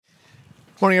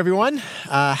Morning, everyone.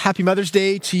 Happy Mother's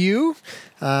Day to you.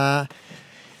 Today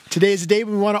is a day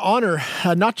we want to honor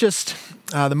not just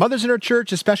the mothers in our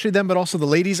church, especially them, but also the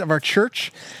ladies of our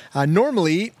church.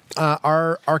 Normally,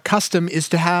 our custom is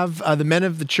to have the men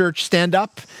of the church stand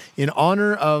up in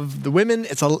honor of the women.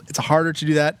 It's harder to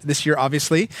do that this year,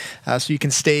 obviously, so you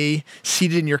can stay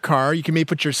seated in your car. You can maybe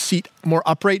put your seat more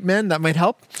upright, men. That might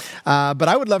help. But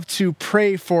I would love to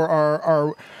pray for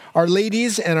our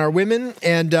ladies and our women,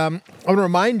 and I want to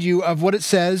remind you of what it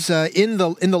says in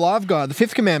the law of God, the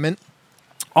fifth commandment: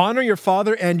 honor your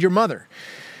father and your mother,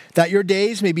 that your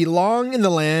days may be long in the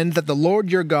land that the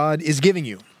Lord your God is giving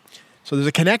you. So there's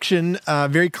a connection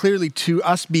very clearly to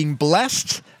us being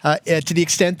blessed to the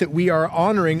extent that we are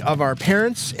honoring of our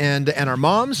parents and our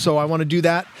moms. So I want to do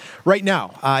that right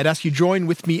now. I'd ask you join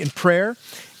with me in prayer,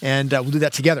 and we'll do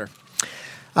that together.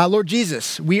 Lord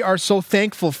Jesus, we are so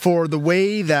thankful for the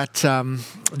way that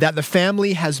the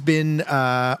family has been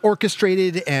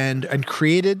orchestrated and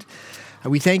created.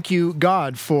 We thank you,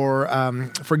 God,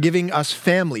 for giving us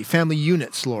family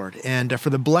units, Lord, and for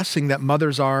the blessing that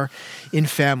mothers are in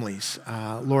families.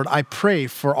 Lord, I pray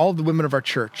for all the women of our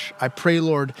church. I pray,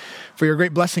 Lord, for your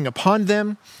great blessing upon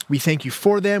them. We thank you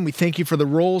for them. We thank you for the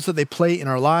roles that they play in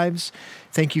our lives.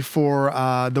 Thank you for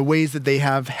the ways that they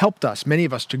have helped us, many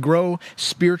of us, to grow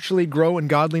spiritually, grow in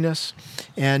godliness.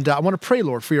 And I want to pray,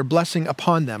 Lord, for your blessing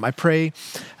upon them. I pray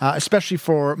especially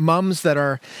for moms that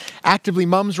are actively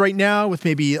moms right now with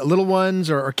maybe little ones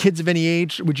or kids of any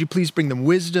age. Would you please bring them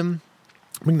wisdom,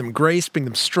 bring them grace, bring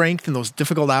them strength in those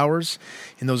difficult hours,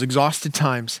 in those exhausted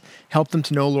times. Help them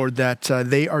to know, Lord, that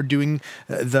they are doing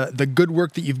the good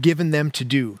work that you've given them to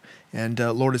do. And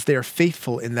Lord, as they are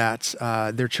faithful in that,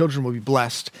 their children will be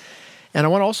blessed. And I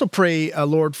want to also pray,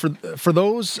 Lord, for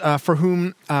those for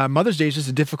whom Mother's Day is just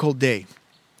a difficult day.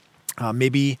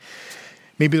 Maybe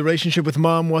the relationship with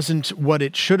mom wasn't what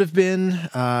it should have been.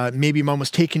 Maybe mom was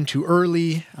taken too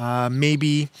early.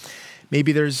 Maybe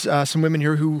there's some women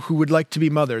here who would like to be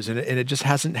mothers, and it just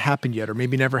hasn't happened yet, or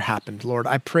maybe never happened. Lord,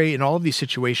 I pray in all of these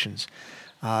situations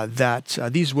that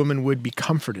these women would be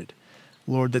comforted.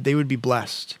 Lord, that they would be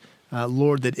blessed.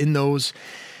 Lord, that in those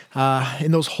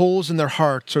holes in their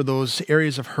hearts or those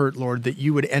areas of hurt, Lord, that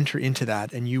you would enter into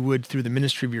that, and you would, through the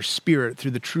ministry of your Spirit,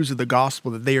 through the truths of the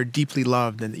gospel, that they are deeply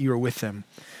loved and that you are with them.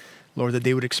 Lord, that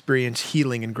they would experience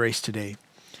healing and grace today.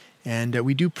 And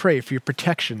we do pray for your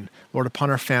protection, Lord, upon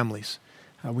our families.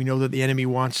 We know that the enemy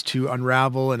wants to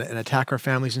unravel and attack our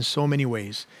families in so many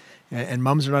ways, and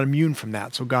moms are not immune from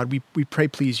that. So God, we pray,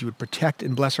 please, you would protect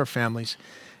and bless our families.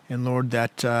 And Lord,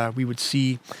 that we would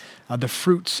see the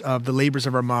fruits of the labors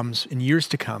of our moms in years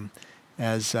to come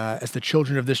as the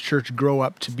children of this church grow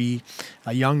up to be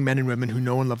young men and women who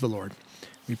know and love the Lord.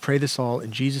 We pray this all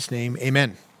in Jesus' name.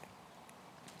 Amen.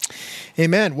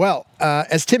 Amen. Well,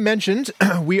 as Tim mentioned,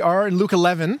 we are in Luke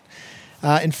 11.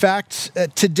 In fact,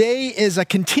 today is a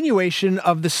continuation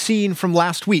of the scene from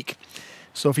last week.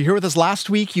 So if you're here with us last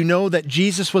week, you know that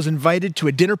Jesus was invited to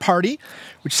a dinner party,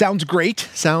 which sounds great,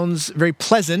 sounds very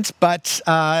pleasant, but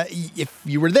if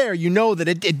you were there, you know that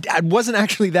it wasn't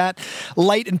actually that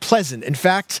light and pleasant. In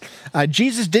fact,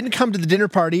 Jesus didn't come to the dinner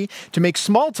party to make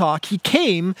small talk. He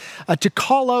came to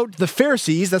call out the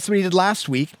Pharisees, that's what he did last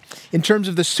week, in terms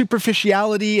of the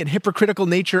superficiality and hypocritical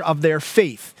nature of their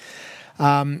faith.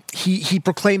 He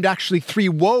proclaimed actually 3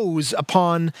 woes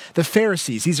upon the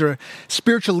Pharisees. These are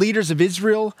spiritual leaders of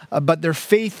Israel, but their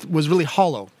faith was really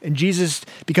hollow. And Jesus,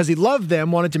 because he loved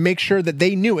them, wanted to make sure that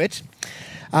they knew it.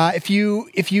 If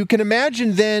you can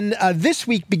imagine, then this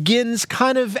week begins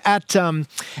kind of at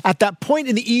that point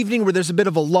in the evening where there's a bit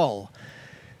of a lull.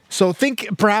 So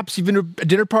think perhaps you've been to a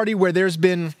dinner party where there's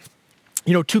been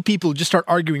 2 people who just start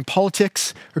arguing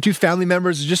politics, or 2 family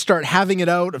members who just start having it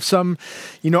out of some,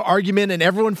 argument, and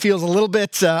everyone feels a little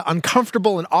bit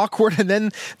uncomfortable and awkward. And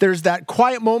then there's that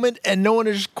quiet moment and no one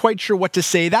is quite sure what to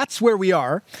say. That's where we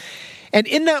are. And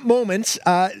in that moment,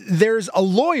 there's a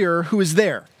lawyer who is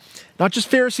there. Not just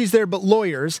Pharisees there, but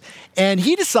lawyers. And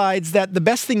he decides that the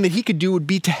best thing that he could do would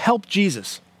be to help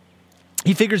Jesus.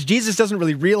 He figures Jesus doesn't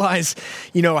really realize,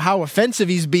 how offensive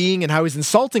he's being and how he's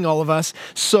insulting all of us.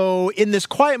 So in this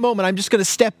quiet moment, I'm just going to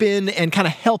step in and kind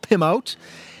of help him out.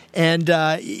 And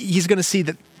he's going to see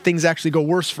that things actually go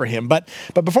worse for him. But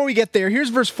before we get there, here's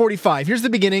verse 45. Here's the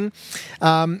beginning.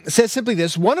 It says simply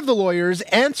this: one of the lawyers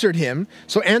answered him,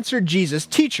 so answered Jesus,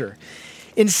 "Teacher,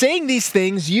 in saying these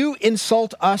things, you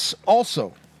insult us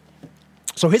also."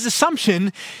 So his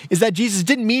assumption is that Jesus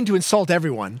didn't mean to insult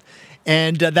everyone.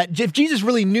 And that if Jesus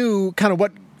really knew kind of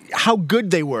what how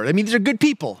good they were. I mean, these are good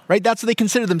people, right? That's what they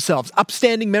consider themselves,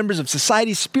 upstanding members of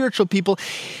society, spiritual people.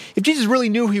 If Jesus really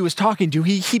knew who he was talking to,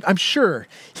 I'm sure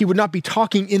he would not be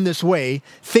talking in this way,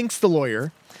 thinks the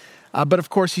lawyer. But of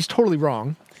course, he's totally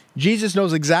wrong. Jesus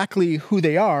knows exactly who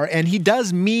they are, and he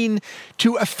does mean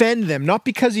to offend them, not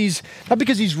because he's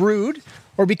rude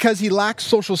or because he lacks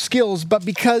social skills, but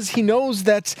because he knows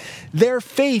that their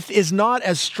faith is not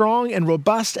as strong and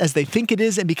robust as they think it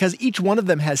is, and because each one of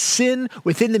them has sin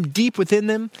within them, deep within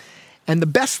them, and the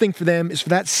best thing for them is for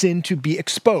that sin to be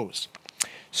exposed.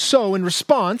 So in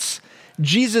response,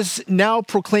 Jesus now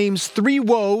proclaims 3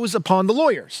 woes upon the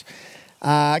lawyers.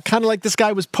 Kind of like this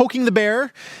guy was poking the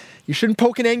bear. You shouldn't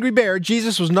poke an angry bear.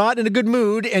 Jesus was not in a good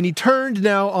mood, and he turned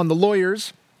now on the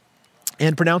lawyers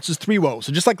and pronounces 3 woes.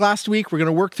 So just like last week, we're going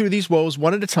to work through these woes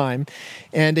one at a time.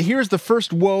 And here's the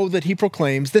first woe that he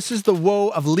proclaims. This is the woe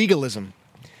of legalism.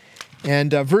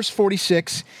 And verse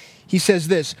 46, he says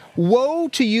this, "Woe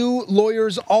to you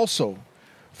lawyers also,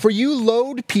 for you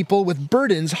load people with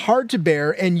burdens hard to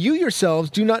bear, and you yourselves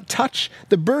do not touch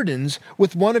the burdens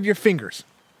with one of your fingers."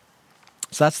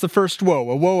 So that's the first woe,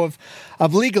 a woe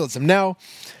of legalism. Now,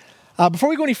 before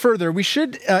we go any further,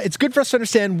 it's good for us to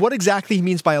understand what exactly he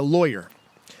means by a lawyer.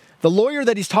 The lawyer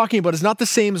that he's talking about is not the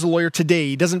same as a lawyer today.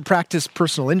 He doesn't practice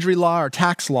personal injury law or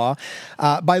tax law.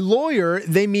 By lawyer,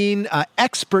 they mean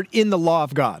expert in the law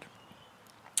of God.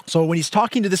 So when he's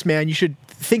talking to this man, you should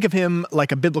think of him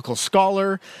like a biblical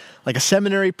scholar, like a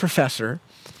seminary professor.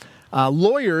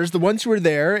 Lawyers, the ones who were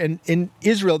there in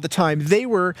Israel at the time, they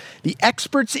were the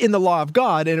experts in the law of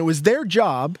God, and it was their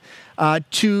job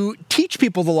to teach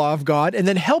people the law of God and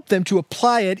then help them to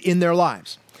apply it in their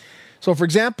lives. So, for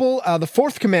example, the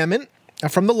 4th commandment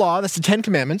from the law, that's the 10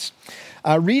 Commandments,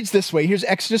 reads this way. Here's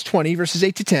Exodus 20, verses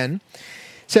 8 to 10. It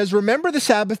says, "Remember the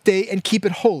Sabbath day and keep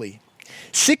it holy.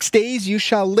 6 days you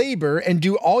shall labor and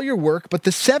do all your work, but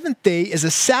the 7th day is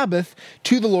a Sabbath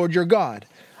to the Lord your God.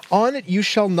 On it you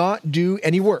shall not do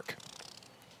any work."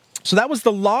 So that was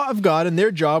the law of God, and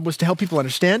their job was to help people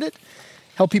understand it,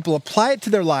 help people apply it to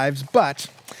their lives. But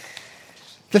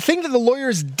the thing that the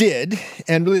lawyers did,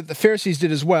 and really the Pharisees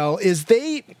did as well, is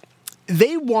they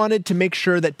wanted to make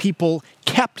sure that people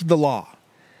kept the law.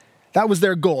 That was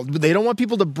their goal. They don't want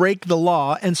people to break the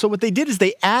law. And so what they did is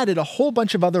they added a whole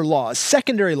bunch of other laws,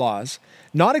 secondary laws,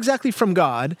 not exactly from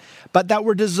God, but that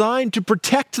were designed to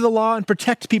protect the law and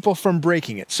protect people from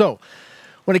breaking it. So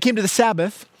when it came to the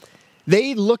Sabbath,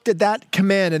 they looked at that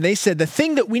command and they said, the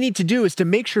thing that we need to do is to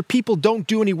make sure people don't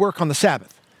do any work on the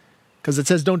Sabbath. Because it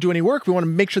says don't do any work, we want to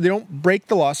make sure they don't break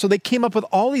the law. So they came up with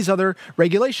all these other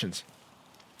regulations.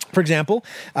 For example,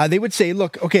 they would say,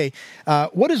 look, okay,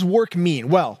 what does work mean?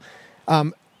 Well,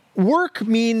 work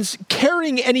means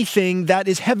carrying anything that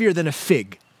is heavier than a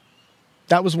fig.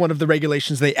 That was one of the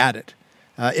regulations they added.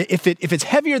 If it's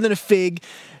heavier than a fig,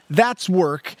 that's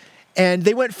work. And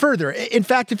they went further. In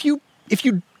fact, if you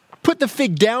put the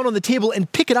fig down on the table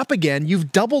and pick it up again,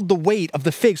 you've doubled the weight of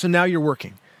the fig. So now you're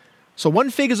working. So one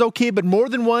fig is okay, but more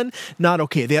than one, not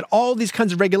okay. They had all these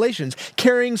kinds of regulations.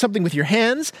 Carrying something with your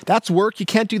hands, that's work. You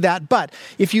can't do that. But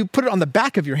if you put it on the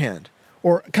back of your hand,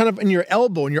 or kind of in your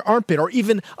elbow, in your armpit, or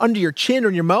even under your chin or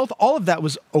in your mouth, all of that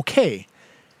was okay.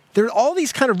 There are all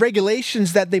these kind of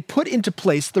regulations that they put into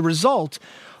place. The result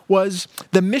was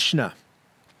the Mishnah,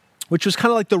 which was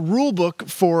kind of like the rule book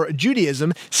for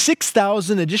Judaism,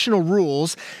 6,000 additional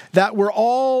rules that were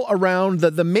all around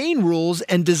the main rules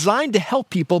and designed to help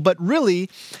people. But really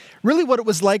what it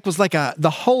was like the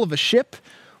hull of a ship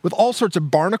with all sorts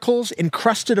of barnacles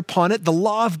encrusted upon it. The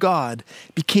law of God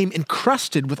became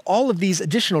encrusted with all of these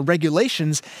additional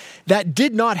regulations that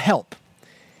did not help.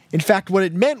 In fact, what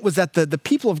it meant was that the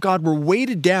people of God were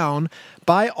weighted down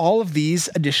by all of these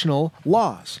additional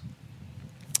laws.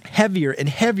 Heavier and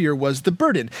heavier was the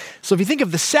burden. So if you think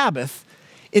of the Sabbath,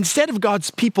 instead of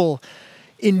God's people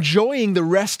enjoying the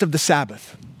rest of the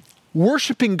Sabbath,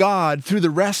 worshiping God through the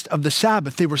rest of the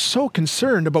Sabbath, they were so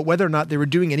concerned about whether or not they were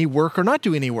doing any work or not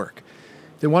doing any work.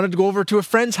 They wanted to go over to a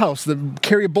friend's house,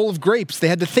 carry a bowl of grapes. They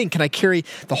had to think, can I carry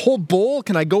the whole bowl?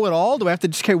 Can I go at all? Do I have to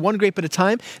just carry one grape at a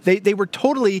time? They were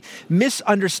totally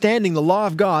misunderstanding the law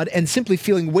of God and simply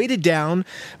feeling weighted down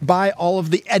by all of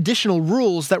the additional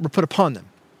rules that were put upon them.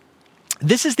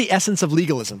 This is the essence of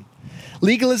legalism.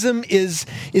 Legalism is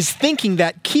thinking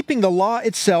that keeping the law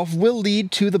itself will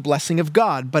lead to the blessing of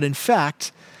God. But in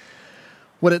fact,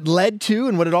 what it led to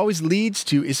and what it always leads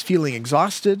to is feeling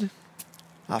exhausted,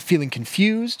 feeling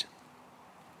confused.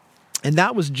 And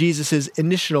that was Jesus'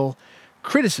 initial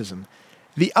criticism.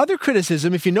 The other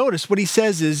criticism, if you notice, what he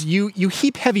says is you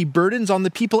heap heavy burdens on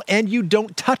the people and you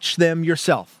don't touch them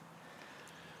yourself.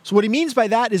 So what he means by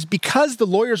that is because the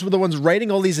lawyers were the ones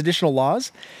writing all these additional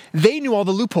laws, they knew all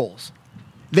the loopholes.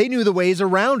 They knew the ways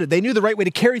around it. They knew the right way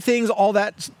to carry things, all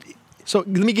that. So let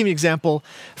me give you an example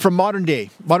from modern day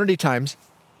times.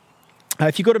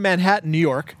 If you go to Manhattan, New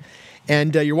York,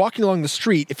 and you're walking along the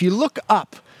street, if you look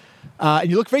up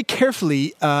and you look very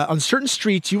carefully on certain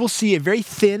streets, you will see a very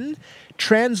thin,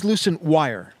 translucent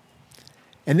wire.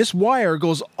 And this wire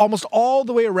goes almost all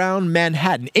the way around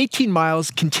Manhattan, 18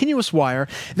 miles, continuous wire.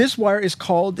 This wire is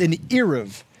called an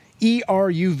Eruv,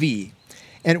 E-R-U-V.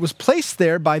 And it was placed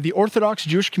there by the Orthodox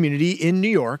Jewish community in New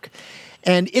York.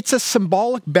 And it's a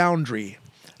symbolic boundary.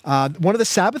 One of the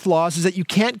Sabbath laws is that you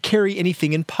can't carry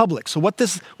anything in public. So what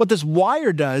this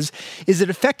wire does is it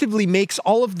effectively makes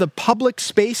all of the public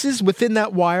spaces within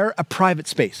that wire a private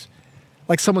space,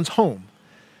 like someone's home.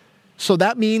 So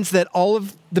that means that all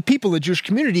of the people in the Jewish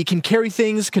community can carry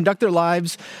things, conduct their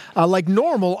lives like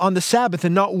normal on the Sabbath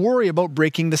and not worry about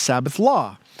breaking the Sabbath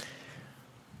law.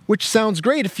 Which sounds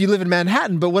great if you live in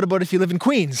Manhattan, but what about if you live in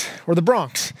Queens or the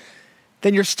Bronx?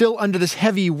 Then you're still under this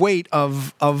heavy weight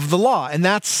of the law. And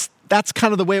that's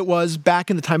kind of the way it was back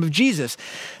in the time of Jesus.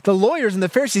 The lawyers and the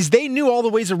Pharisees, they knew all the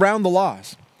ways around the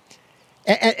laws.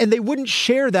 And they wouldn't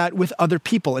share that with other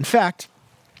people. In fact,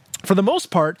 for the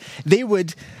most part, they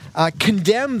would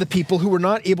condemn the people who were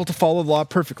not able to follow the law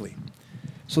perfectly.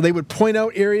 So they would point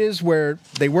out areas where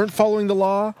they weren't following the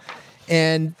law,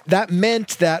 and that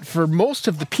meant that for most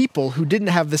of the people who didn't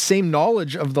have the same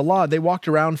knowledge of the law, they walked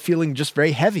around feeling just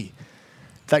very heavy,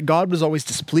 that God was always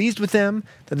displeased with them,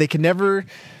 that they could never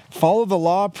follow the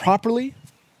law properly.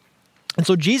 And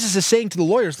so Jesus is saying to the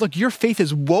lawyers, look, your faith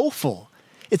is woeful.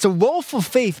 It's a woeful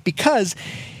faith because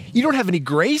you don't have any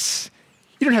grace.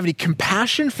 You don't have any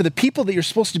compassion for the people that you're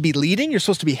supposed to be leading. You're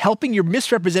supposed to be helping. You're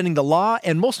misrepresenting the law.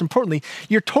 And most importantly,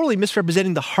 you're totally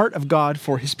misrepresenting the heart of God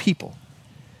for his people.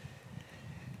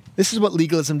 This is what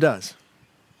legalism does.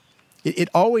 It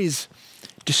always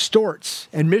distorts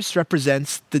and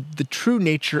misrepresents the true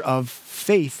nature of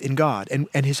faith in God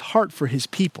and his heart for his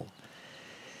people.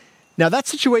 Now, that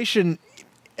situation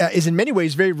is in many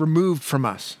ways very removed from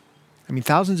us. I mean,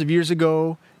 thousands of years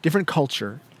ago, different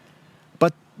culture.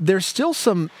 But there's still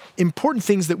some important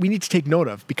things that we need to take note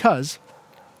of because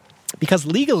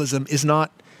legalism is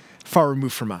not far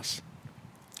removed from us.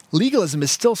 Legalism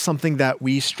is still something that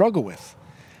we struggle with.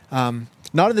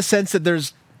 Not in the sense that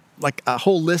there's like a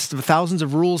whole list of thousands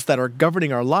of rules that are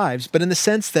governing our lives, but in the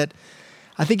sense that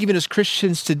I think even as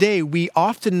Christians today, we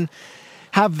often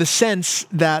have the sense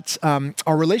that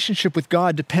our relationship with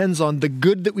God depends on the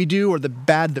good that we do or the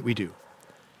bad that we do,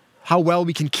 how well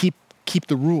we can keep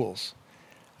the rules.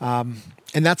 And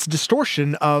that's a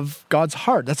distortion of God's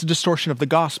heart. That's a distortion of the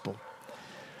gospel.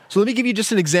 So let me give you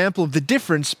just an example of the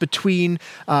difference between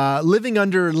living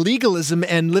under legalism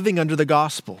and living under the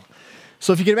gospel.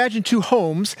 So if you can imagine two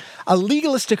homes, a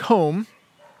legalistic home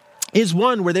is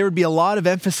one where there would be a lot of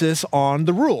emphasis on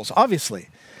the rules, obviously.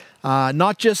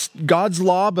 Not just God's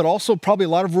law, but also probably a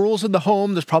lot of rules in the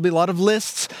home. There's probably a lot of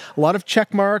lists, a lot of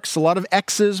check marks, a lot of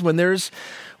X's when there's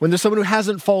someone who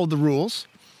hasn't followed the rules.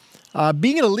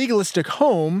 Being in a legalistic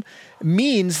home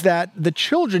means that the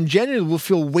children generally will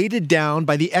feel weighted down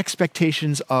by the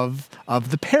expectations of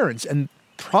the parents. And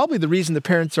probably the reason the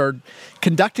parents are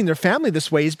conducting their family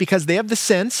this way is because they have the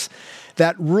sense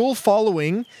that rule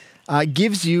following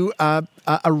gives you a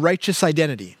righteous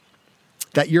identity.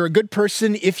 That you're a good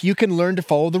person if you can learn to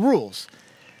follow the rules.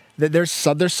 That there's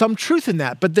some truth in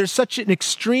that, but there's such an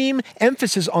extreme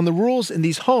emphasis on the rules in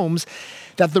these homes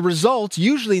that the result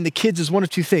usually in the kids is one of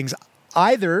two things.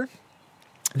 Either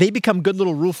they become good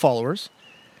little rule followers,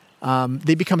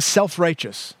 they become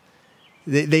self-righteous.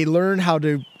 They learn how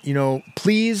to,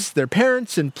 please their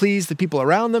parents and please the people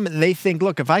around them, and they think,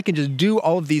 look, if I can just do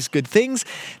all of these good things,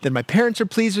 then my parents are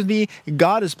pleased with me,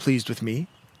 God is pleased with me.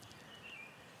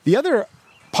 The other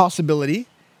possibility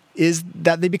is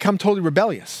that they become totally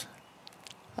rebellious.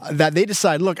 That they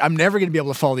decide, look, I'm never going to be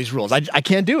able to follow these rules. I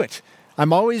can't do it.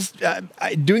 I'm always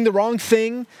doing the wrong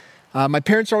thing. My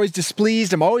parents are always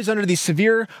displeased. I'm always under these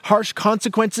severe, harsh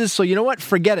consequences. So you know what?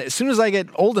 Forget it. As soon as I get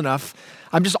old enough,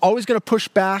 I'm just always going to push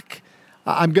back.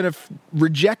 I'm going to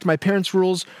reject my parents'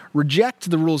 rules, reject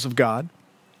the rules of God.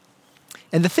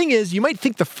 And the thing is, you might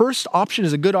think the first option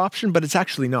is a good option, but it's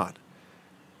actually not.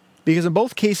 Because in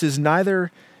both cases,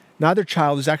 neither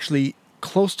child is actually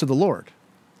close to the Lord.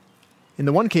 In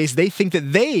the one case, they think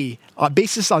that they, on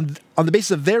the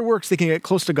basis of their works, they can get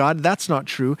close to God. That's not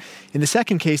true. In the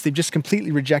second case, they've just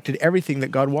completely rejected everything that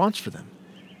God wants for them.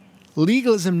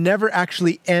 Legalism never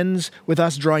actually ends with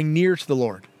us drawing near to the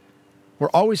Lord. We're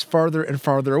always farther and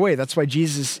farther away. That's why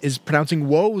Jesus is pronouncing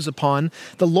woes upon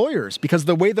the lawyers, because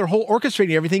the way they're whole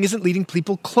orchestrating everything isn't leading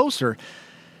people closer.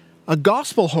 A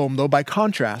gospel home, though, by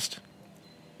contrast,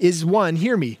 is one,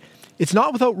 hear me, it's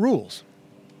not without rules.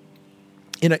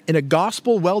 In a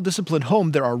gospel, well-disciplined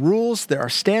home, there are rules, there are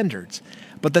standards.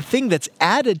 But the thing that's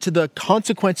added to the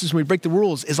consequences when we break the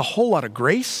rules is a whole lot of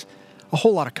grace, a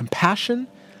whole lot of compassion,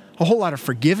 a whole lot of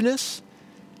forgiveness,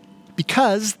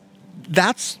 because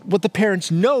that's what the parents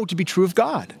know to be true of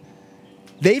God.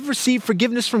 They've received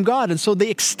forgiveness from God, and so they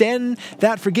extend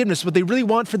that forgiveness. What they really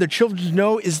want for their children to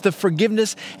know is the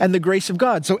forgiveness and the grace of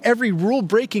God. So every rule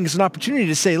breaking is an opportunity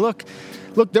to say, look,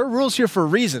 there are rules here for a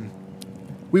reason.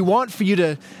 We want for you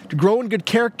to grow in good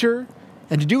character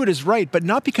and to do what is right, but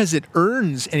not because it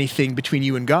earns anything between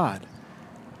you and God,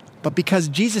 but because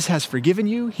Jesus has forgiven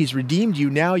you, he's redeemed you.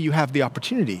 Now you have the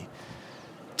opportunity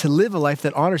to live a life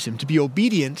that honors him, to be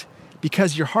obedient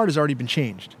because your heart has already been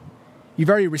changed. You've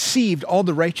already received all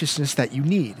the righteousness that you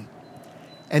need.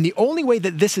 And the only way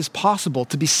that this is possible,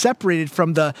 to be separated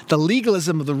from the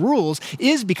legalism of the rules,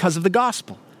 is because of the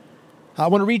gospel. I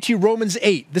want to read to you Romans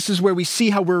 8. This is where we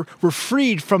see how we're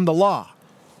freed from the law.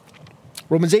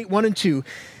 Romans 8, 1 and 2.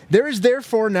 There is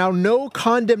therefore now no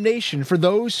condemnation for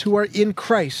those who are in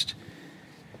Christ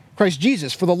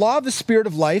Jesus. For the law of the Spirit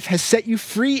of life has set you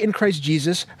free in Christ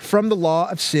Jesus from the law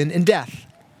of sin and death.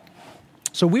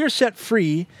 So we are set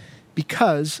free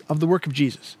because of the work of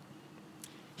Jesus.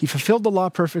 He fulfilled the law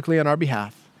perfectly on our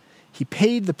behalf. He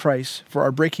paid the price for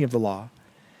our breaking of the law.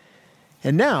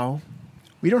 And now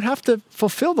we don't have to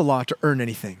fulfill the law to earn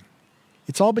anything.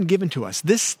 It's all been given to us.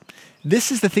 This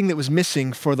is the thing that was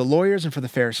missing for the lawyers and for the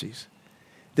Pharisees.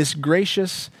 This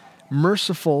gracious,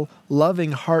 merciful,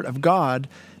 loving heart of God,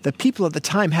 that people at the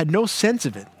time had no sense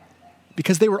of it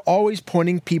because they were always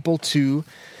pointing people to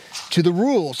the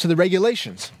rules, to the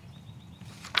regulations.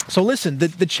 So listen,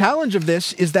 the challenge of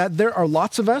this is that there are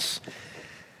lots of us.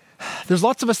 There's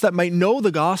lots of us that might know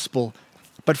the gospel,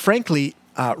 but frankly,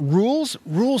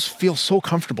 rules feel so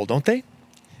comfortable, don't they?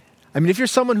 I mean, if you're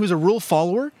someone who's a rule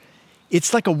follower,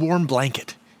 it's like a warm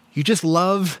blanket. You just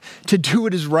love to do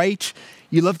what is right.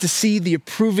 You love to see the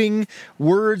approving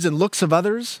words and looks of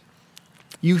others.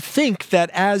 You think that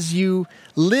as you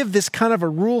live this kind of a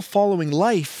rule-following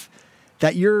life,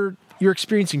 that you're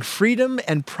experiencing freedom,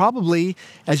 and probably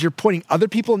as you're pointing other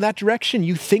people in that direction,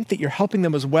 you think that you're helping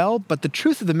them as well. But the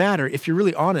truth of the matter, if you're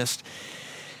really honest,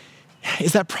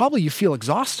 is that probably you feel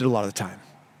exhausted a lot of the time.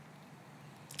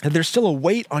 And there's still a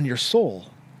weight on your soul.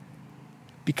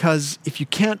 Because if you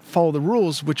can't follow the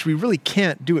rules, which we really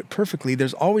can't do it perfectly,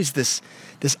 there's always this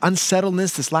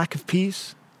unsettledness, this lack of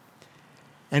peace.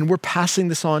 And we're passing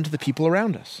this on to the people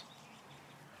around us.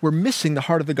 We're missing the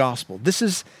heart of the gospel. This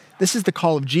is the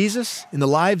call of Jesus in the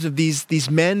lives of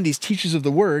these men, these teachers of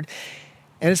the word,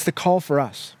 and it's the call for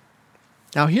us.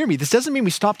 Now hear me, this doesn't mean we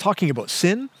stop talking about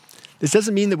sin. This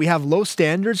doesn't mean that we have low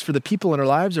standards for the people in our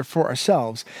lives or for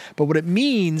ourselves. But what it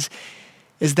means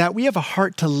is that we have a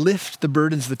heart to lift the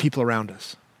burdens of the people around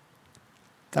us.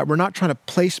 That we're not trying to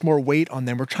place more weight on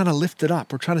them. We're trying to lift it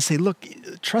up. We're trying to say, look,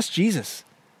 trust Jesus.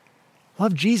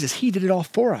 Love Jesus. He did it all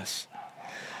for us.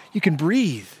 You can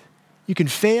breathe. You can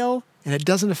fail, and it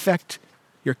doesn't affect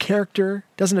your character,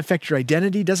 doesn't affect your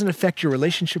identity, doesn't affect your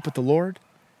relationship with the Lord.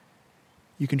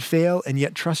 You can fail and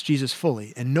yet trust Jesus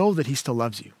fully and know that he still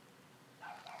loves you.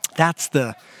 That's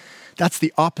the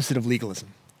opposite of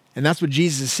legalism. And that's what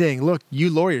Jesus is saying. Look, you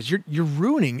lawyers, you're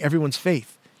ruining everyone's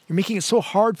faith. You're making it so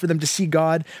hard for them to see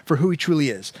God for who he truly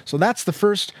is. So that's the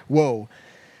first woe,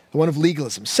 the one of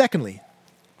legalism. Secondly,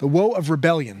 the woe of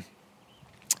rebellion.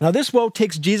 Now this woe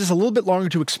takes Jesus a little bit longer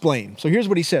to explain. So here's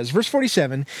what he says. Verse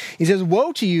 47, he says,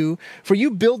 "Woe to you, for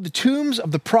you build the tombs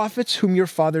of the prophets whom your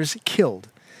fathers killed."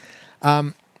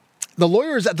 The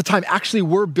lawyers at the time actually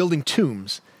were building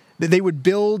tombs. They would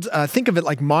build, think of it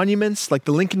like monuments, like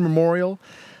the Lincoln Memorial.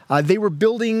 They were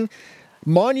building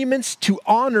monuments to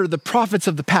honor the prophets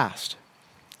of the past.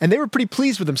 And they were pretty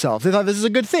pleased with themselves. They thought, this is a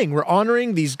good thing. We're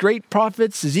honoring these great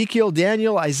prophets, Ezekiel,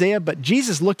 Daniel, Isaiah. But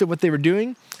Jesus looked at what they were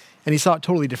doing, and he saw it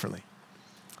totally differently.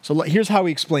 So here's how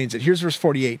he explains it. Here's verse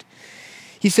 48.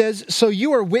 He says, "So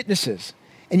you are witnesses,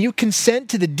 and you consent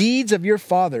to the deeds of your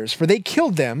fathers, for they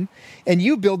killed them, and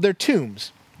you build their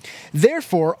tombs.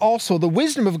 Therefore, also the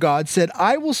wisdom of God said,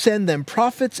 I will send them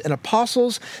prophets and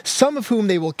apostles, some of whom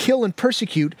they will kill and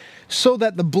persecute, so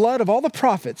that the blood of all the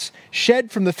prophets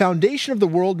shed from the foundation of the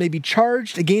world may be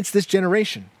charged against this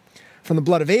generation. From the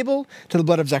blood of Abel to the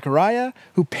blood of Zechariah,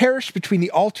 who perished between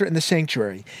the altar and the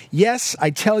sanctuary. Yes,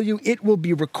 I tell you, it will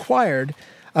be required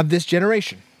of this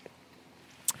generation."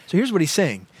 So here's what he's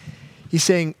saying. He's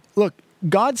saying, look,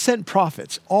 God sent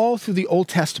prophets all through the Old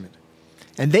Testament,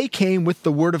 and they came with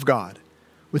the word of God,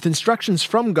 with instructions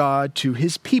from God to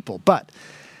his people. But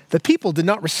the people did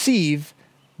not receive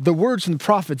the words from the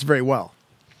prophets very well.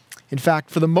 In fact,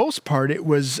 for the most part, it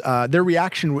was their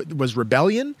reaction was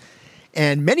rebellion,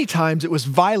 and many times it was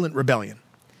violent rebellion.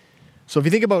 So if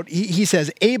you think about, he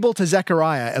says Abel to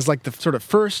Zechariah as like the sort of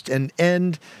first and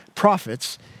end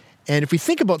prophets. And if we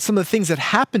think about some of the things that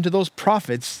happened to those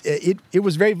prophets, it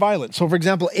was very violent. So for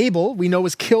example, Abel, we know,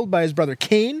 was killed by his brother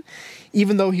Cain,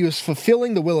 even though he was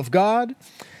fulfilling the will of God.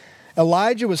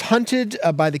 Elijah was hunted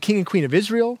by the king and queen of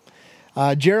Israel.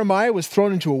 Jeremiah was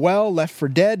thrown into a well, left for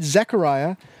dead.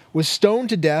 Zechariah was stoned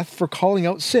to death for calling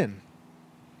out sin.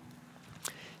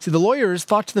 See, the lawyers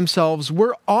thought to themselves,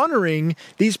 we're honoring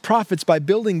these prophets by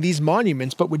building these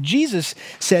monuments, but what Jesus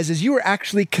says is you are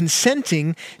actually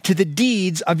consenting to the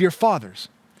deeds of your fathers.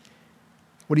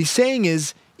 What he's saying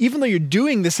is, even though you're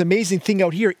doing this amazing thing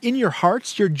out here, in your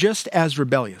hearts, you're just as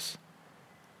rebellious.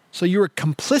 So you are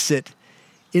complicit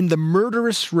in the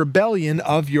murderous rebellion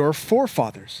of your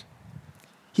forefathers.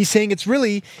 He's saying it's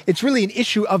really an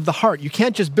issue of the heart. You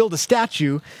can't just build a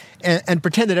statue and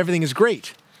pretend that everything is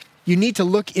great. You need to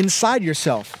look inside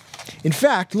yourself. In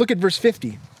fact, look at verse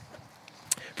 50.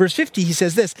 Verse 50, he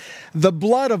says this, the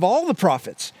blood of all the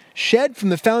prophets shed from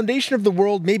the foundation of the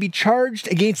world may be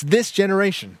charged against this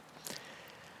generation.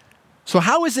 So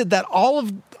how is it that all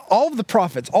of the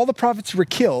prophets who were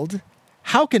killed,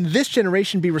 how can this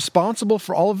generation be responsible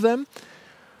for all of them?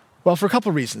 Well, for a couple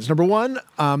of reasons. Number one,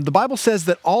 the Bible says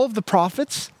that all of the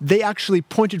prophets, they actually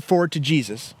pointed forward to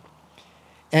Jesus.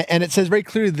 And it says very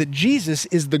clearly that Jesus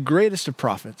is the greatest of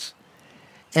prophets.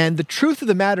 And the truth of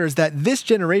the matter is that this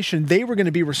generation, they were going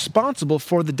to be responsible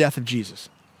for the death of Jesus.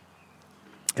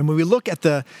 And when we look at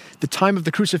the time of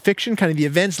the crucifixion, kind of the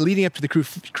events leading up to the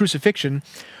crucifixion,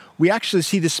 we actually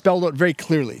see this spelled out very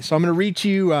clearly. So I'm going to read to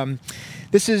you,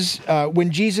 this is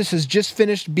when Jesus has just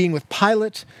finished being with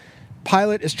Pilate.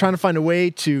 Pilate is trying to find a way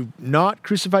to not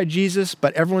crucify Jesus,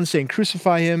 but everyone's saying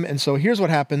crucify him. And so here's what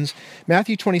happens.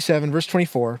 Matthew 27, verse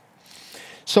 24.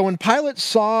 So when Pilate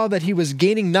saw that he was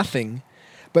gaining nothing,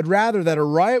 but rather that a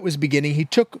riot was beginning, he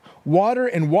took water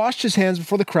and washed his hands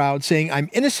before the crowd, saying,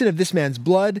 I'm innocent of this man's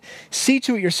blood. See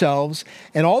to it yourselves.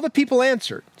 And all the people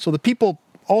answered. So the people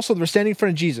also that were standing in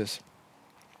front of Jesus,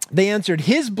 they answered,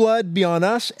 his blood be on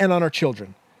us and on our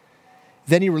children.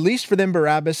 Then he released for them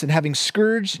Barabbas, and having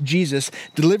scourged Jesus,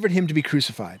 delivered him to be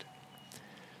crucified.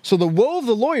 So the woe of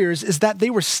the lawyers is that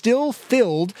they were still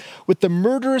filled with the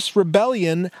murderous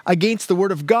rebellion against the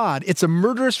word of God. It's a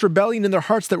murderous rebellion in their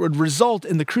hearts that would result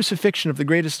in the crucifixion of the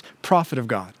greatest prophet of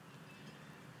God.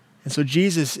 And so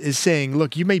Jesus is saying,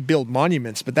 look, you may build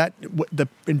monuments, but the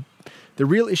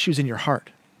real issue is in your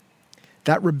heart.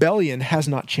 That rebellion has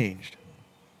not changed.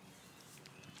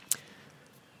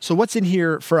 So what's in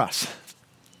here for us?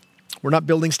 We're not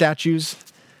building statues.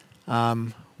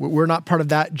 We're not part of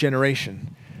that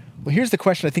generation. Well, here's the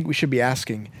question I think we should be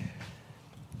asking.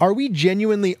 Are we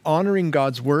genuinely honoring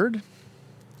God's word?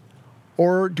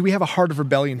 Or do we have a heart of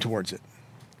rebellion towards it?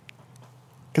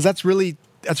 Because that's really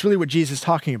what Jesus is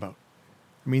talking about.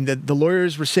 I mean, the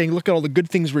lawyers were saying, look at all the good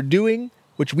things we're doing,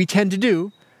 which we tend to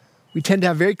do. We tend to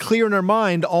have very clear in our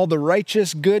mind all the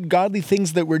righteous, good, godly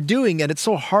things that we're doing, and it's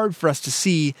so hard for us to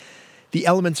see the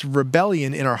elements of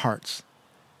rebellion in our hearts.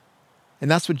 And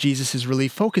that's what Jesus is really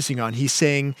focusing on. He's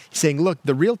saying, look,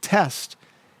 the real test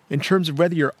in terms of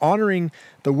whether you're honoring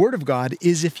the word of God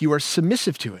is if you are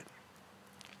submissive to it.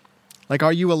 Like,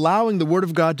 are you allowing the word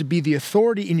of God to be the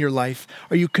authority in your life?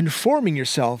 Are you conforming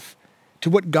yourself to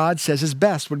what God says is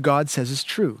best, what God says is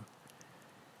true?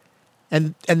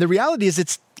 And the reality is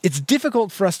it's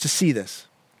difficult for us to see this.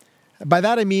 By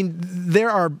that I mean there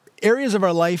are areas of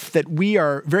our life that we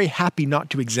are very happy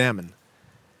not to examine.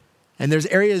 And there's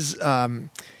areas,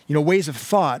 ways of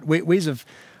thought, ways of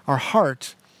our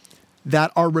heart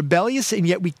that are rebellious, and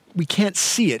yet we can't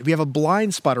see it. We have a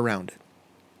blind spot around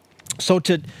it. So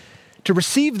to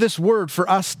receive this word for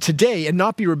us today and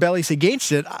not be rebellious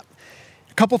against it, a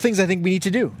couple things I think we need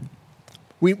to do.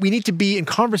 We need to be in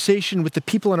conversation with the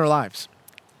people in our lives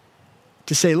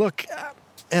to say, look,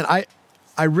 and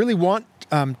I really want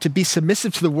to be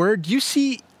submissive to the word. Do you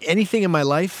see anything in my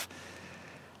life?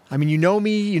 I mean, you know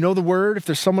me, you know the word. If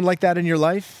there's someone like that in your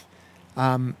life,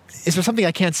 is there something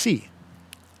I can't see?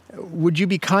 Would you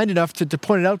be kind enough to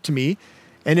point it out to me?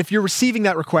 And if you're receiving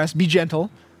that request, be gentle,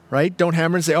 right? Don't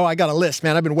hammer and say, oh, I got a list,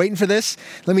 man. I've been waiting for this.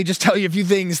 Let me just tell you a few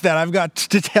things that I've got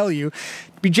to tell you.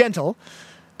 Be gentle,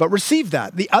 but receive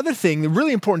that. The other thing, the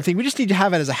really important thing, we just need to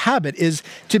have it as a habit, is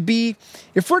to be,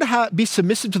 if we're to be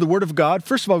submissive to the word of God,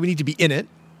 first of all, we need to be in it.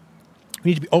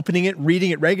 We need to be opening it,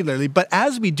 reading it regularly. But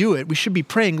as we do it, we should be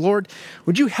praying, Lord,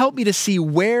 would you help me to see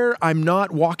where I'm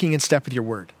not walking in step with your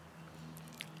word?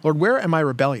 Lord, where am I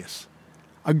rebellious?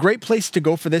 A great place to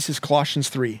go for this is Colossians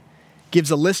 3.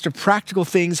 Gives a list of practical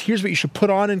things. Here's what you should put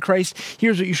on in Christ.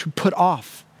 Here's what you should put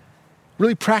off.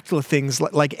 Really practical things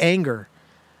like anger,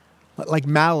 like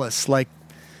malice, like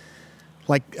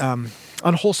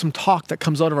unwholesome talk that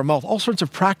comes out of our mouth. All sorts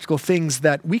of practical things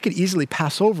that we could easily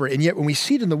pass over. And yet when we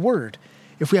see it in the Word,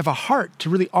 if we have a heart to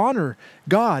really honor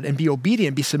God and be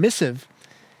obedient, be submissive,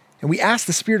 and we ask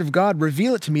the Spirit of God,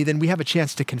 reveal it to me, then we have a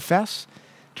chance to confess,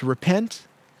 to repent,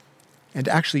 and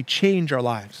to actually change our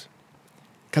lives.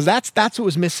 Because that's what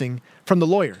was missing from the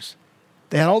lawyers.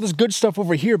 They had all this good stuff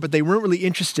over here, but they weren't really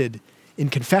interested in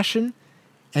confession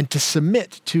and to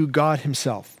submit to God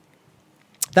himself.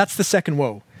 That's the second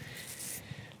woe.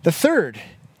 The third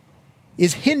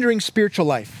is hindering spiritual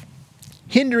life.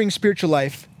 Hindering spiritual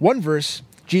life. One verse,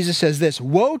 Jesus says this,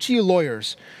 "Woe to you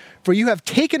lawyers, for you have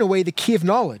taken away the key of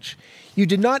knowledge. You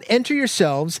did not enter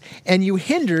yourselves, and you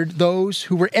hindered those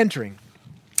who were entering."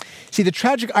 See, the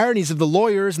tragic ironies of the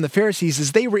lawyers and the Pharisees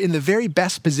is they were in the very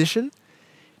best position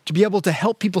to be able to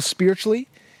help people spiritually,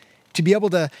 to be able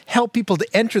to help people to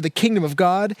enter the kingdom of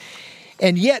God,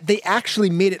 and yet they actually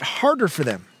made it harder for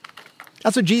them.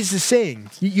 That's what Jesus is saying.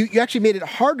 You actually made it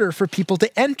harder for people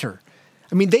to enter.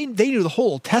 I mean, they knew the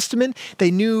whole Old Testament. They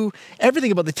knew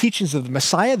everything about the teachings of the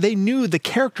Messiah. They knew the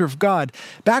character of God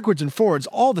backwards and forwards,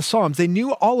 all the Psalms. They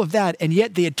knew all of that, and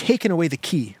yet they had taken away the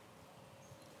key.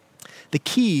 The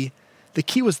key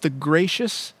was the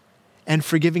gracious and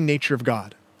forgiving nature of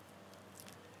God.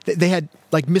 They had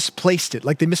misplaced it,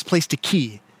 like they misplaced a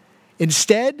key.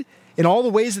 Instead, in all the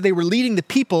ways that they were leading the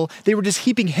people, they were just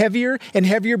heaping heavier and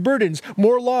heavier burdens,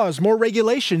 more laws, more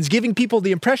regulations, giving people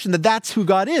the impression that that's who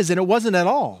God is, and it wasn't at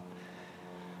all.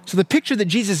 So the picture that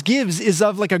Jesus gives is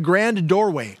of like a grand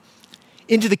doorway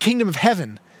into the kingdom of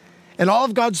heaven. And all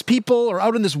of God's people are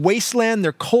out in this wasteland.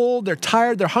 They're cold, they're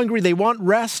tired, they're hungry, they want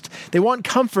rest, they want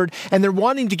comfort, and they're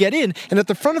wanting to get in. And at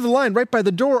the front of the line, right by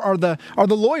the door, are the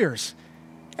lawyers.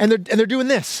 And they're doing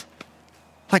this.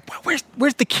 Like,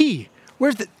 where's the key?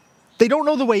 They don't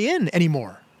know the way in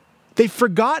anymore. They've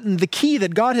forgotten the key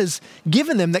that God has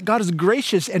given them, that God is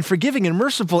gracious and forgiving and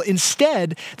merciful.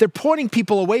 Instead, they're pointing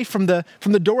people away from the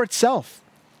door itself.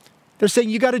 They're saying,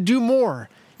 you got to do more.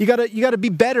 You got to be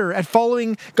better at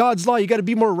following God's law. You got to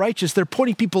be more righteous. They're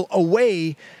pointing people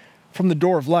away from the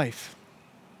door of life.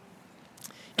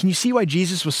 Can you see why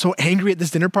Jesus was so angry at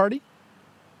this dinner party?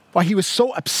 Why he was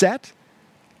so upset?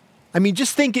 I mean,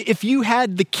 just think if you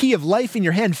had the key of life in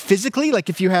your hand physically, like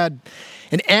if you had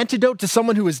an antidote to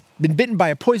someone who has been bitten by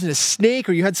a poisonous snake,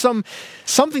 or you had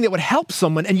something that would help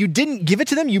someone and you didn't give it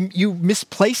to them, you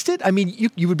misplaced it, I mean,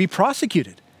 you would be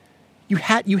prosecuted. You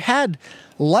had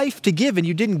life to give and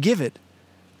you didn't give it.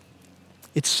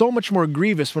 It's so much more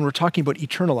grievous when we're talking about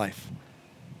eternal life.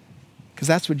 Because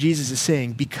that's what Jesus is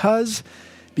saying. Because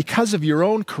of your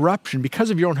own corruption, because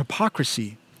of your own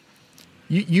hypocrisy,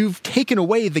 you've taken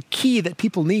away the key that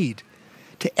people need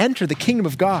to enter the kingdom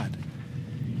of God.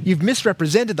 You've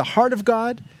misrepresented the heart of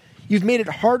God. You've made it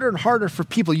harder and harder for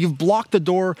people. You've blocked the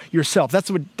door yourself. That's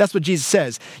what Jesus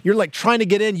says. You're like trying to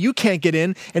get in, you can't get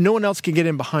in, and no one else can get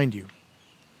in behind you.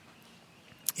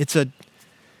 It's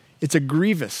a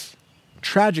grievous,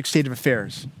 tragic state of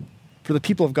affairs for the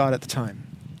people of God at the time.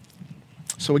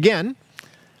 So again,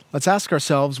 let's ask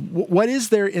ourselves, what is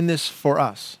there in this for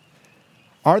us?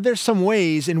 Are there some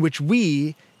ways in which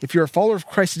we, if you're a follower of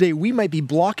Christ today, we might be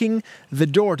blocking the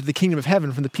door to the kingdom of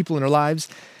heaven from the people in our lives?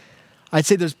 I'd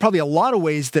say there's probably a lot of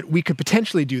ways that we could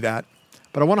potentially do that,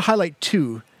 but I want to highlight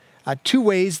two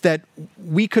ways that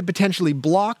we could potentially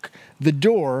block the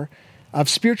door of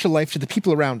spiritual life to the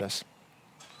people around us.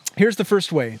 Here's the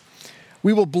first way.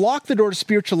 We will block the door to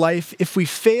spiritual life if we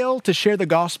fail to share the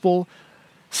gospel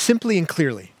simply and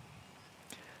clearly.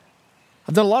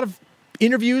 I've done a lot of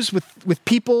interviews with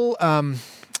people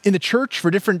in the church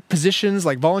for different positions,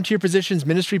 like volunteer positions,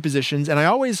 ministry positions, and I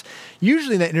always,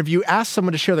 usually in that interview, ask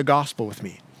someone to share the gospel with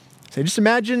me. So just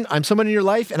imagine I'm someone in your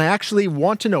life and I actually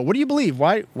want to know, what do you believe?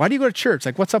 Why do you go to church?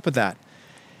 Like, what's up with that?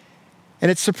 And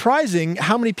it's surprising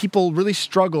how many people really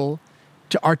struggle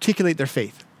to articulate their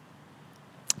faith.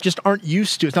 Just aren't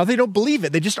used to it. Now, they don't believe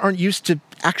it. They just aren't used to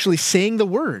actually saying the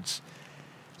words.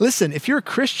 Listen, if you're a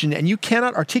Christian and you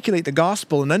cannot articulate the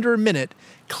gospel in under a minute,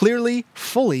 clearly,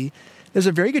 fully, there's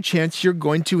a very good chance you're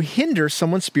going to hinder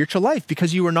someone's spiritual life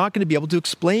because you are not going to be able to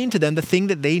explain to them the thing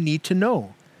that they need to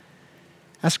know.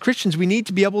 As Christians, we need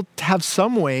to be able to have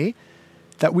some way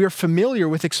that we are familiar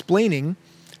with explaining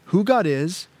who God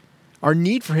is, our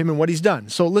need for him, and what he's done.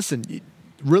 So listen,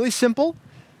 Really simple,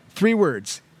 3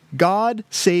 words. God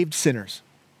saved sinners.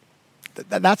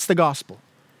 That's the gospel.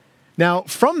 Now,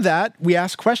 from that, we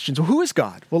ask questions. Well, who is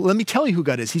God? Well, let me tell you who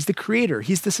God is. He's the creator.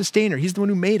 He's the sustainer. He's the one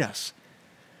who made us.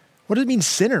 What does it mean,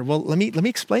 sinner? Well, let me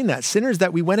explain that. Sinner is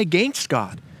that we went against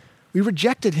God. We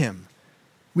rejected him.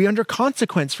 We under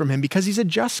consequence from him because he's a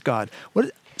just God.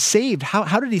 Saved,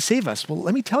 how did he save us? Well,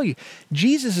 let me tell you,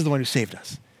 Jesus is the one who saved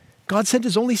us. God sent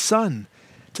his only son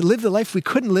to live the life we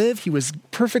couldn't live. He was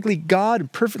perfectly God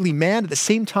and perfectly man at the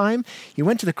same time. He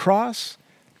went to the cross.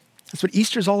 That's what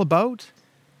Easter is all about.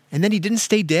 And then he didn't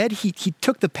stay dead. He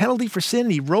took the penalty for sin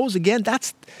and he rose again.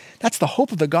 That's the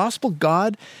hope of the gospel.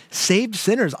 God saved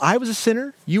sinners. I was a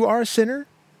sinner. You are a sinner.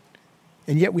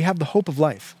 And yet we have the hope of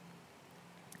life.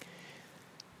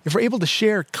 If we're able to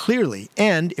share clearly,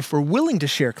 and if we're willing to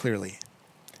share clearly,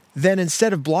 then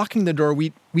instead of blocking the door,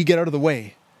 we get out of the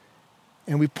way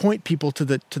and we point people to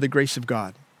the grace of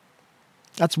God.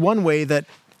 That's one way that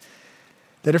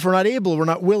if we're not able, we're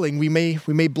not willing, we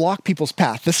may block people's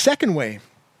path. The second way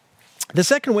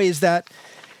is that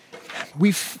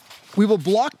we will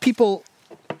block people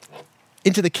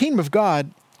into the kingdom of God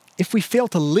if we fail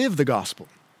to live the gospel.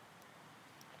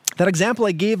 That example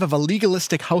I gave of a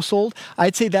legalistic household,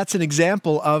 I'd say that's an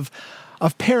example of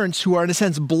parents who are, in a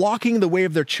sense, blocking the way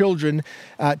of their children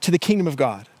to the kingdom of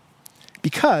God.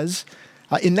 Because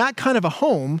in that kind of a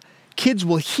home, kids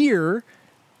will hear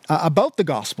about the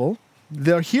gospel,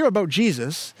 they'll hear about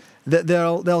Jesus,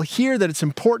 they'll hear that it's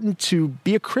important to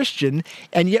be a Christian,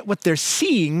 and yet what they're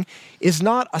seeing is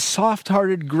not a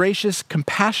soft-hearted, gracious,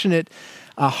 compassionate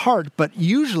heart, but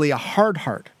usually a hard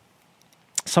heart.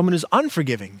 Someone who's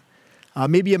unforgiving,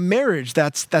 maybe a marriage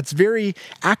that's very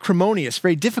acrimonious,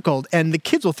 very difficult, and the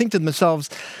kids will think to themselves,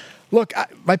 look,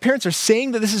 my parents are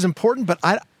saying that this is important, but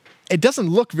it doesn't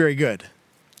look very good.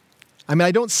 I mean,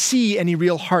 I don't see any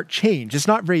real heart change. It's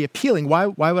not very appealing. Why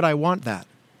would I want that?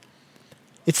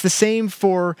 It's the same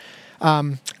for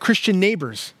Christian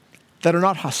neighbors that are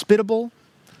not hospitable,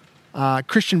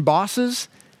 Christian bosses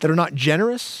that are not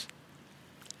generous.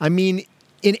 I mean,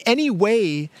 in any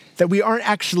way that we aren't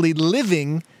actually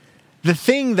living the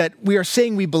thing that we are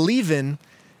saying we believe in,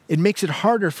 it makes it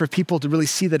harder for people to really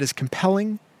see that as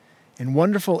compelling and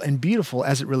wonderful and beautiful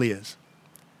as it really is.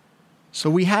 So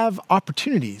we have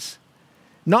opportunities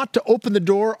not to open the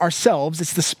door ourselves.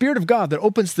 It's the Spirit of God that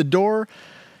opens the door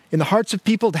in the hearts of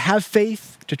people to have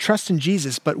faith, to trust in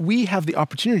Jesus, but we have the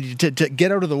opportunity to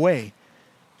get out of the way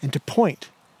and to point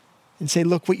and say,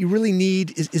 look, what you really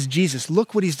need is Jesus.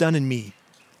 Look what he's done in me.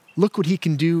 Look what he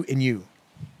can do in you.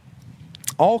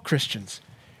 All Christians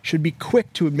should be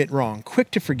quick to admit wrong,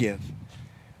 quick to forgive.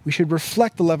 We should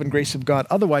reflect the love and grace of God.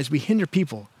 Otherwise, we hinder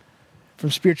people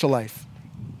from spiritual life.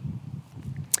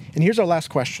 And here's our last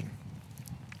question.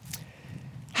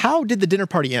 How did the dinner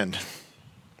party end?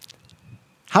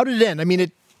 How did it end? I mean,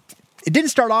 it didn't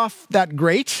start off that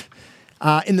great.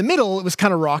 In the middle, it was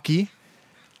kind of rocky.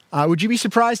 Would you be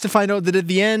surprised to find out that at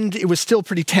the end, it was still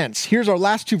pretty tense? Here's our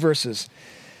last 2 verses.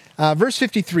 Verse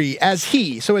 53, as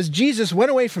Jesus went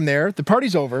away from there, the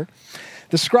party's over,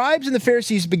 the scribes and the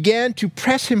Pharisees began to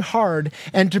press him hard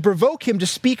and to provoke him to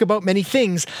speak about many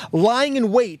things, lying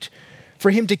in wait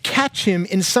for him to catch him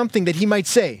in something that he might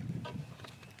say.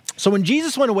 So when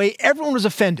Jesus went away, everyone was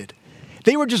offended.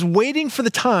 They were just waiting for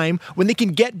the time when they can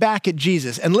get back at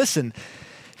Jesus. And listen,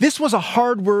 this was a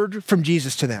hard word from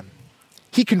Jesus to them.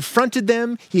 He confronted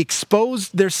them. He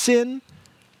exposed their sin.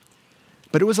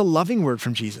 But it was a loving word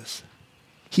from Jesus.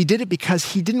 He did it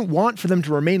because he didn't want for them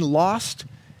to remain lost.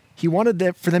 He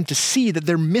wanted for them to see that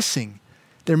they're missing.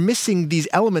 They're missing these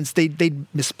elements. They'd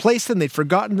misplaced them. They'd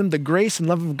forgotten them. The grace and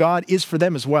love of God is for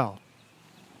them as well.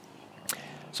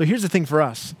 So here's the thing for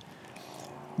us.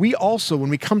 We also, when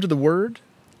we come to the word,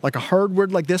 like a hard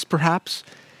word like this perhaps,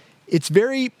 it's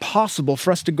very possible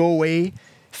for us to go away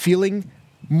feeling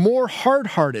more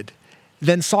hard-hearted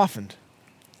than softened,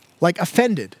 like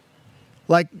offended.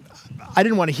 Like, I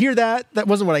didn't want to hear that. That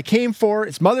wasn't what I came for.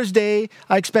 It's Mother's Day.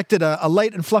 I expected a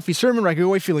light and fluffy sermon where I could go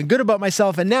away feeling good about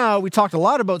myself. And now we talked a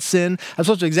lot about sin. I'm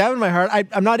supposed to examine my heart.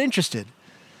 I'm not interested.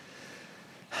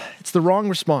 It's the wrong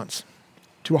response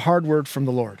to a hard word from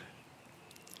the Lord.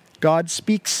 God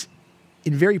speaks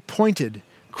in very pointed,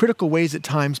 critical ways at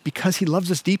times because he loves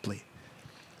us deeply.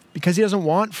 Because he doesn't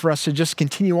want for us to just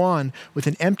continue on with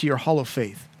an empty or hollow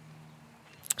faith.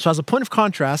 So as a point of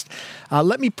contrast,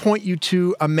 let me point you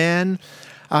to a man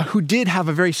who did have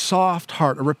a very soft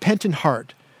heart, a repentant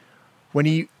heart, when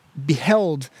he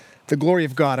beheld the glory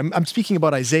of God. I'm speaking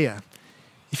about Isaiah.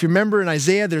 If you remember in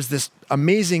Isaiah, there's this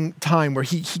amazing time where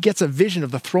he gets a vision of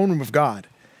the throne room of God.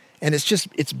 And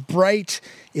it's bright,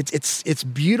 it's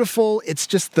beautiful, it's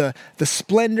just the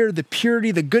splendor, the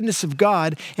purity, the goodness of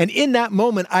God. And in that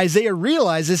moment, Isaiah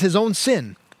realizes his own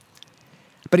sin.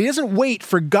 But he doesn't wait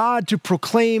for God to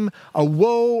proclaim a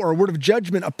woe or a word of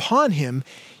judgment upon him.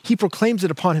 He proclaims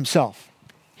it upon himself.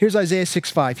 Here's Isaiah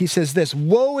 6:5. He says this,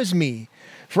 "Woe is me,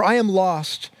 for I am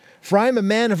lost, for I am a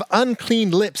man of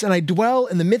unclean lips, and I dwell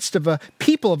in the midst of a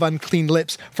people of unclean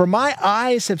lips, for my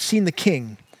eyes have seen the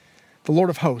King, the Lord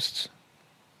of hosts."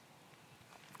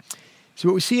 So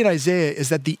what we see in Isaiah is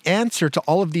that the answer to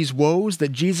all of these woes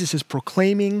that Jesus is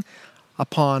proclaiming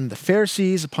upon the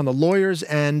Pharisees, upon the lawyers,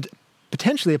 and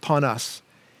potentially upon us,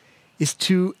 is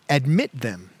to admit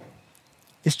them,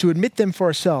 for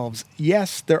ourselves.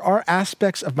 Yes, there are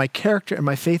aspects of my character and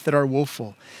my faith that are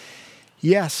woeful.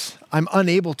 Yes, I'm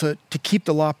unable to keep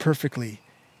the law perfectly.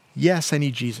 Yes, I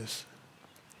need Jesus.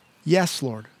 Yes,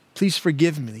 Lord, please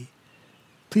forgive me.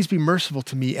 Please be merciful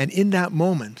to me. And in that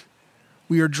moment,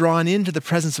 we are drawn into the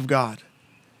presence of God,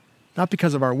 not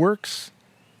because of our works,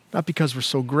 not because we're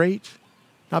so great,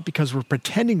 not because we're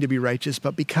pretending to be righteous,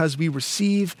 but because we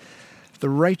receive the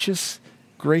righteous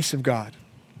grace of God.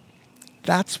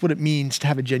 That's what it means to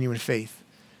have a genuine faith.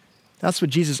 That's what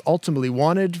Jesus ultimately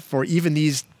wanted for even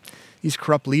these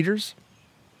corrupt leaders.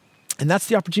 And that's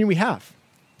the opportunity we have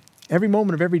every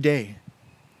moment of every day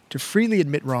to freely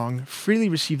admit wrong, freely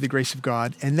receive the grace of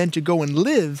God, and then to go and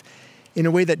live in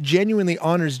a way that genuinely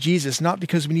honors Jesus, not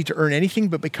because we need to earn anything,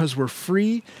 but because we're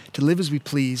free to live as we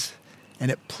please, and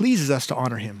it pleases us to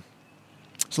honor him.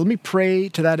 So let me pray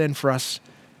to that end for us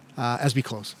as we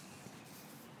close.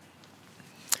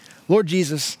 Lord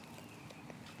Jesus,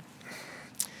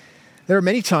 there are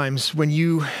many times when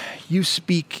you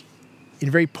speak in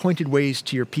very pointed ways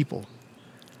to your people,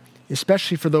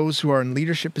 especially for those who are in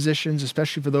leadership positions,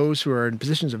 especially for those who are in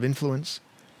positions of influence.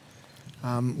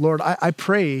 Lord, I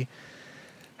pray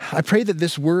that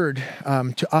this word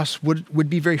to us would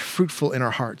be very fruitful in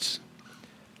our hearts.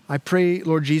 I pray,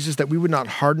 Lord Jesus, that we would not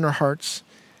harden our hearts,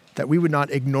 that we would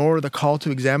not ignore the call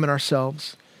to examine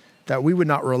ourselves, that we would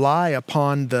not rely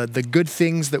upon the good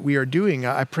things that we are doing.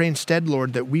 I pray instead,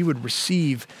 Lord, that we would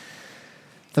receive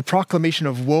the proclamation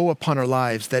of woe upon our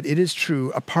lives, that it is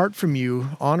true, apart from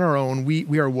you, on our own,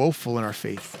 we are woeful in our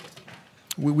faith.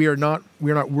 We are not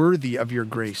worthy of your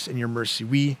grace and your mercy.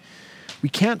 We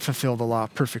can't fulfill the law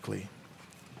perfectly.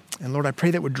 And Lord, I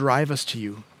pray that would drive us to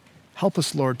you. Help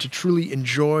us, Lord, to truly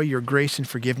enjoy your grace and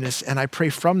forgiveness. And I pray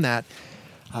from that,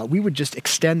 we would just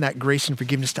extend that grace and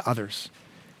forgiveness to others.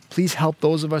 Please help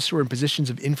those of us who are in positions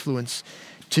of influence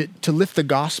to lift the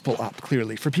gospel up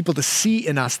clearly, for people to see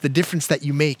in us the difference that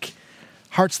you make.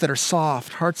 Hearts that are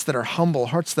soft, hearts that are humble,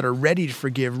 hearts that are ready to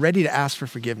forgive, ready to ask for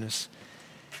forgiveness.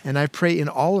 And I pray in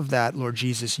all of that, Lord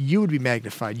Jesus, you would be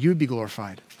magnified, you would be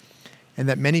glorified, and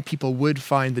that many people would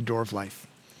find the door of life.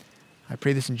 I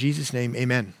pray this in Jesus' name,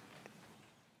 amen.